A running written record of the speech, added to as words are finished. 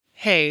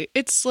Hey,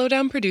 it's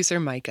Slowdown producer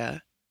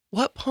Micah.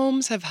 What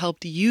poems have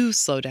helped you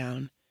slow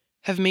down,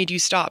 have made you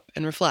stop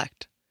and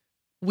reflect?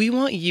 We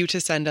want you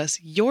to send us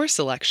your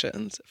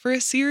selections for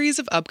a series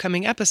of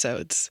upcoming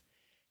episodes.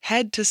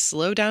 Head to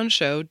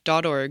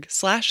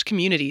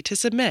slowdownshow.org/community to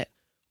submit,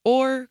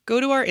 or go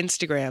to our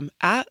Instagram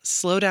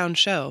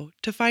 @slowdownshow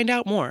to find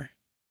out more.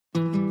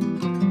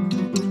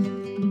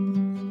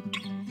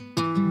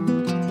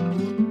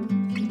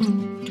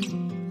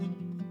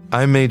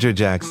 I'm Major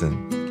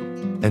Jackson,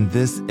 and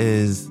this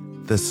is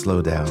The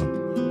Slowdown.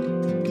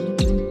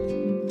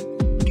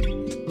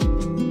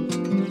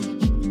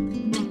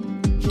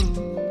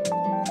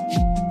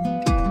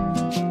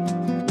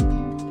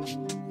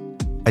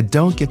 I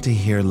don't get to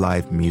hear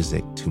live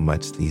music too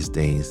much these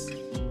days.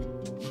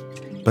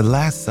 But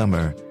last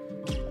summer,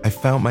 I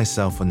found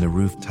myself on the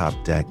rooftop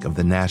deck of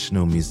the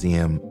National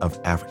Museum of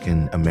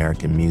African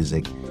American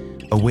Music,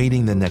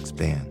 awaiting the next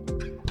band.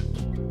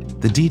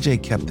 The DJ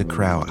kept the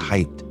crowd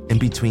hyped in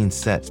between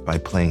sets by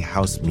playing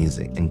house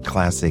music and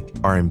classic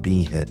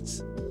R&B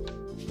hits.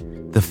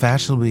 The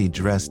fashionably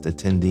dressed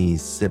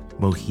attendees sipped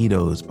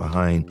mojitos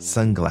behind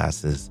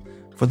sunglasses,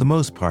 for the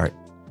most part,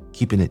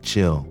 keeping it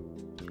chill,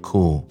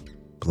 cool,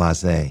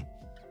 blasé.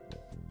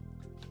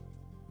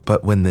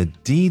 But when the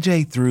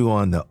DJ threw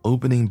on the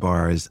opening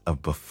bars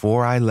of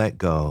Before I Let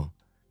Go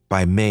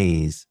by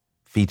Maze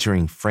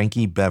featuring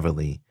Frankie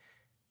Beverly,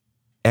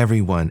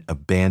 everyone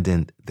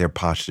abandoned their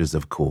postures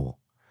of cool,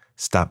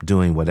 stopped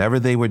doing whatever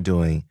they were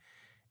doing,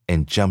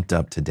 and jumped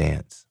up to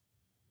dance.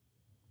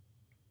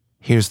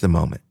 Here's the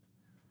moment.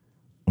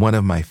 One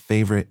of my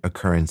favorite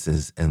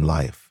occurrences in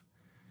life.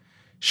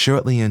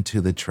 Shortly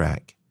into the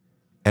track,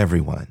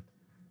 everyone,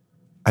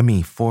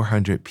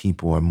 400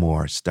 people or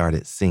more,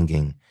 started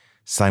singing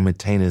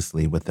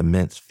simultaneously with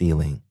immense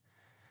feeling,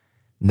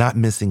 not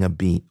missing a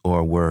beat or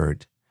a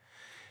word.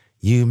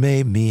 You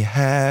made me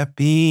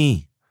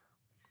happy.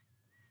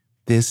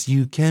 This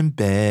you can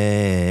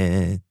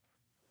bet.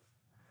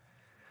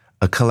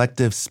 A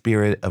collective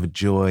spirit of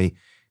joy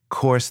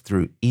coursed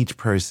through each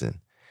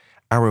person.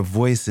 Our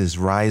voices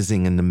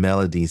rising in the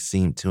melody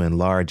seemed to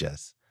enlarge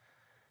us,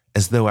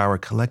 as though our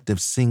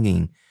collective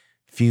singing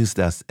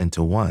fused us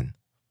into one.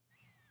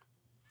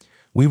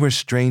 We were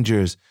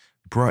strangers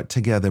brought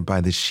together by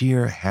the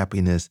sheer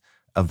happiness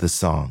of the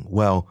song.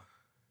 Well,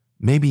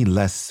 maybe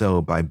less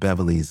so by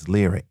Beverly's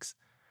lyrics,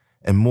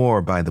 and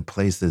more by the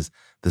places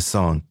the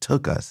song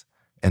took us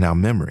and our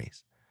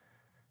memories.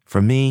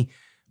 For me,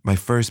 my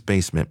first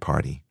basement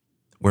party,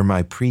 where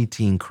my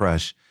preteen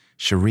crush,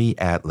 Cherie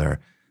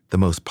Adler, the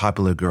most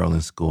popular girl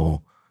in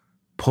school,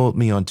 pulled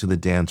me onto the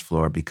dance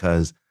floor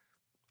because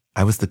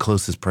I was the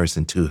closest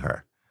person to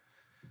her.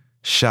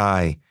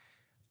 Shy,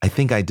 I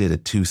think I did a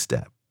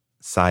two-step,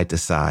 side to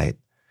side.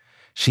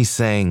 She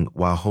sang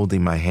while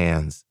holding my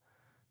hands,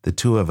 the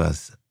two of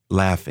us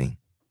laughing.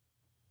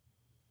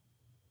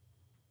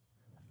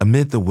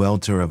 Amid the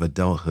welter of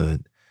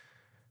adulthood,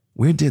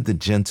 where did the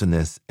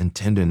gentleness and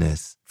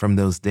tenderness from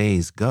those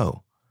days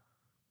go?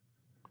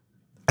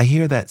 I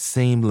hear that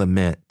same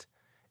lament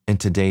in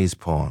today's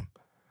poem,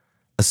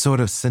 a sort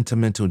of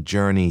sentimental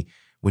journey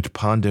which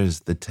ponders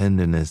the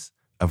tenderness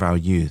of our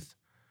youth,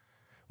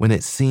 when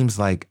it seems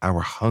like our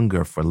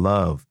hunger for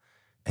love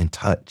and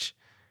touch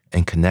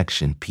and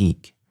connection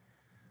peak.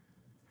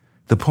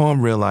 The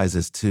poem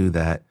realizes, too,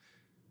 that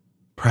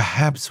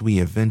perhaps we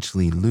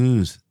eventually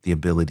lose the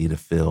ability to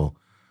feel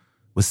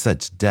with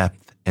such depth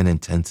and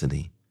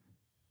intensity.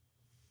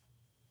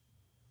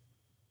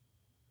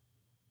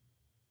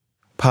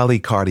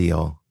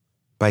 Polycardial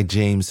by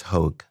James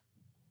Hoke.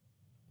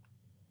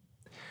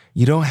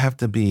 You don't have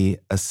to be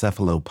a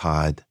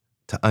cephalopod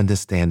to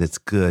understand it's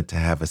good to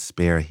have a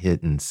spare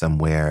hidden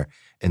somewhere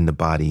in the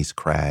body's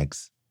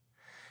crags.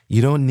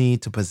 You don't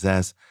need to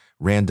possess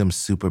random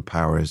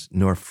superpowers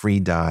nor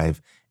free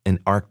dive in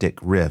Arctic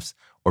rifts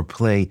or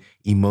play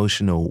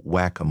emotional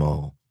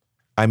whack-a-mole.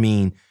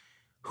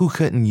 Who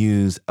couldn't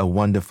use a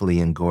wonderfully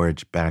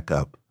engorged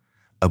backup,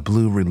 a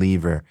blue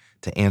reliever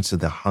to answer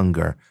the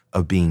hunger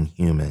of being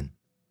human?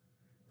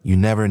 You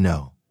never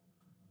know.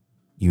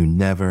 You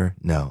never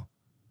know.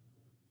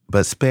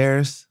 But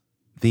spares,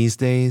 these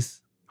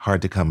days,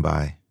 hard to come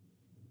by.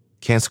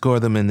 Can't score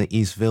them in the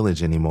East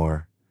Village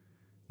anymore.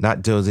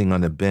 Not dozing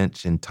on a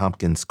bench in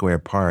Tompkins Square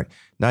Park,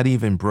 not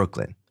even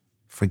Brooklyn.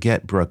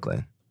 Forget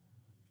Brooklyn.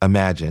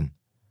 Imagine,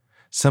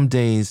 some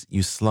days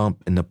you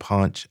slump in the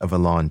paunch of a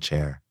lawn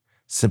chair,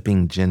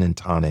 sipping gin and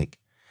tonic,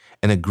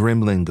 and a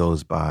gremlin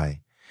goes by,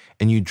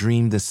 and you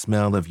dream the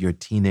smell of your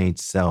teenage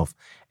self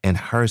and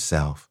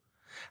herself,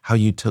 how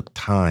you took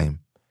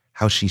time,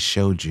 how she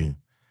showed you,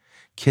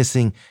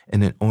 kissing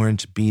in an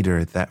orange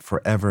beater that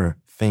forever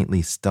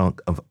faintly stunk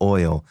of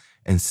oil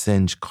and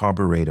singed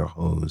carburetor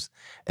hose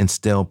and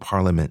stale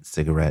Parliament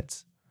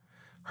cigarettes.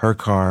 Her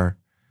car,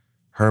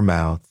 her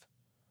mouth.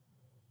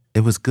 It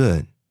was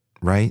good,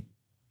 right?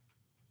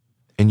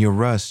 In your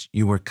rush,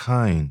 you were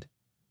kind,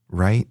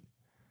 right?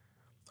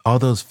 All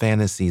those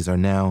fantasies are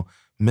now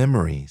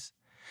memories.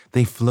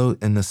 They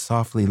float in the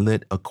softly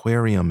lit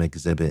aquarium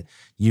exhibit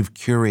you've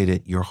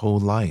curated your whole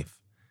life.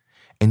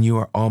 and you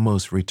are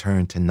almost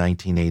returned to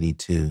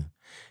 1982.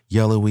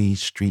 Yellowy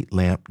street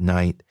lamp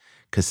night,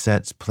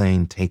 cassettes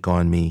playing Take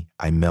On Me,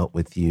 I Melt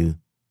With You.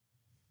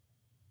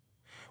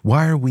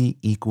 Why are we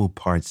equal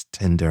parts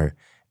tender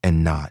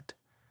and not?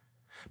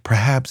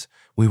 Perhaps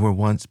we were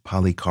once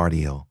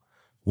polycardial,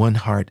 one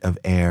heart of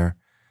air,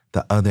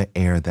 the other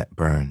air that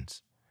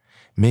burns.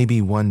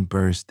 Maybe one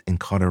burst and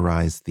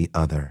cauterized the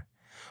other,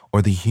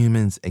 or the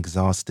humans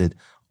exhausted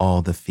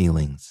all the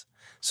feelings,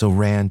 so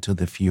ran to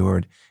the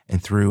fjord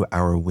and threw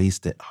our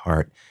wasted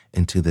heart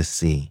into the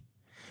sea,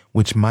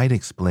 which might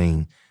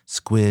explain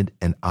squid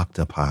and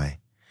octopi,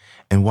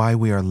 and why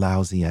we are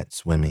lousy at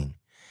swimming,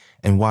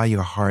 and why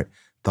your heart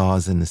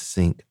thaws in the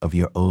sink of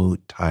your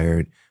old,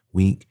 tired,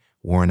 weak,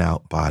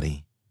 worn-out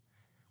body,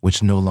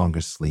 which no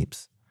longer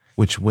sleeps,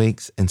 which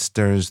wakes and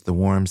stirs the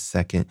warm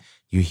second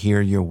you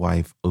hear your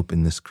wife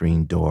open the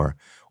screen door,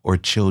 or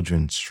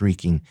children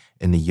shrieking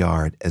in the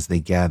yard as they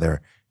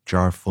gather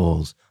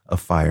jarfuls of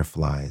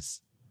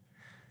fireflies.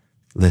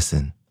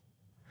 Listen,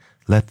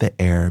 let the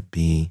air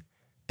be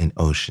an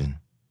ocean.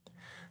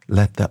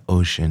 Let the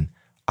ocean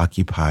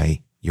occupy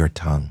your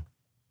tongue.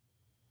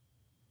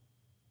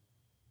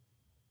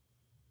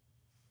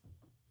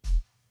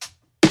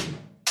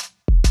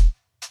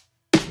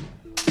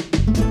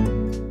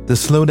 The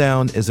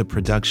Slowdown is a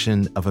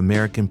production of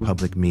American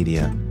Public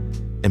Media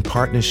in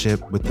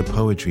partnership with the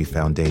Poetry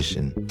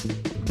Foundation.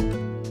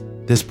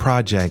 This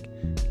project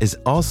is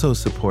also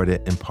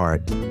supported in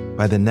part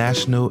by the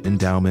National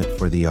Endowment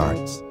for the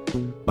Arts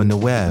on the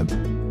web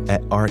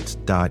at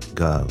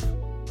arts.gov.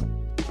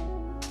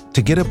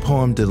 To get a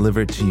poem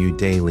delivered to you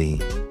daily,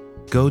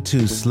 go to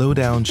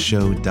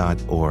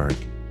slowdownshow.org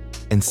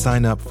and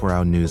sign up for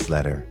our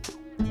newsletter.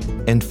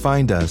 And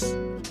find us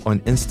on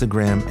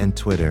Instagram and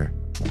Twitter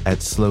at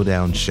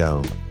Slowdown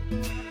Show.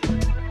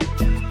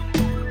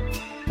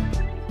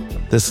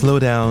 The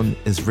Slowdown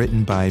is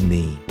written by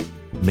me,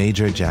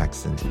 Major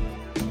Jackson.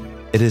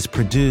 It is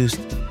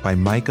produced by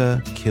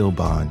Micah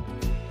Kilbon.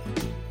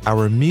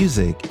 Our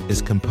music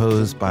is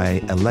composed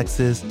by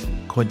Alexis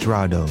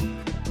Cuadrado.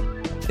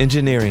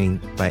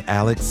 Engineering by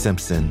Alex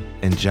Simpson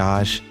and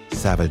Josh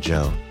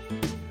Savageau.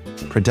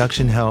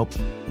 Production help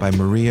by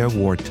Maria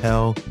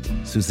Wartell,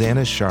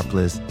 Susanna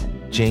Sharpless,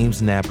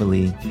 James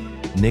Napoli,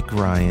 Nick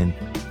Ryan,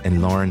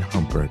 and Lauren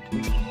Humpert.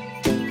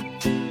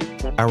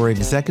 Our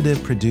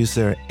executive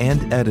producer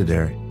and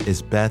editor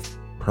is Beth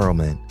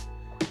Perlman.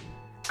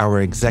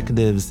 Our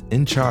executives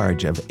in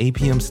charge of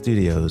APM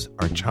Studios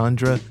are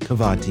Chandra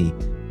Kavati,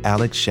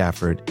 Alex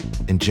Shafford,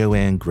 and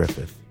Joanne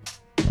Griffith.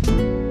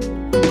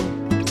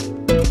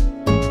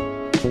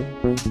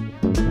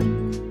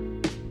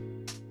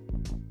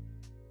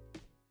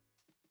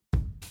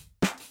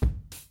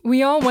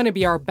 We all want to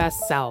be our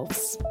best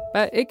selves,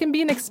 but it can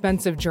be an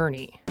expensive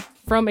journey.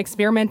 From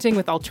experimenting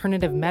with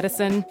alternative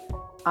medicine,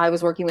 I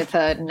was working with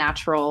a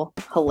natural,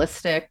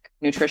 holistic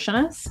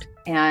nutritionist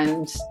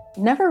and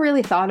never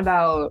really thought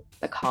about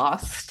the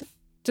cost.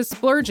 to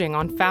splurging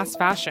on fast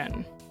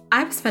fashion.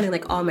 I was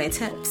spending all my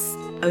tips.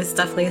 I was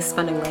definitely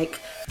spending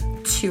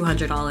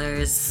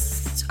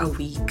 $200 a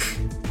week.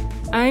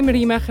 I'm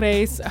Rima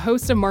Jerez,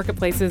 host of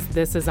Marketplace's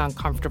This Is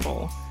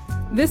Uncomfortable.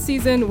 This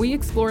season, we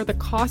explore the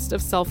cost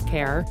of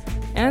self-care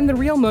and the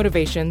real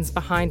motivations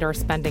behind our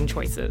spending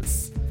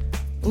choices.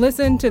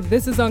 Listen to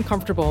This Is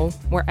Uncomfortable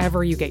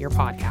wherever you get your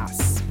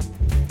podcasts.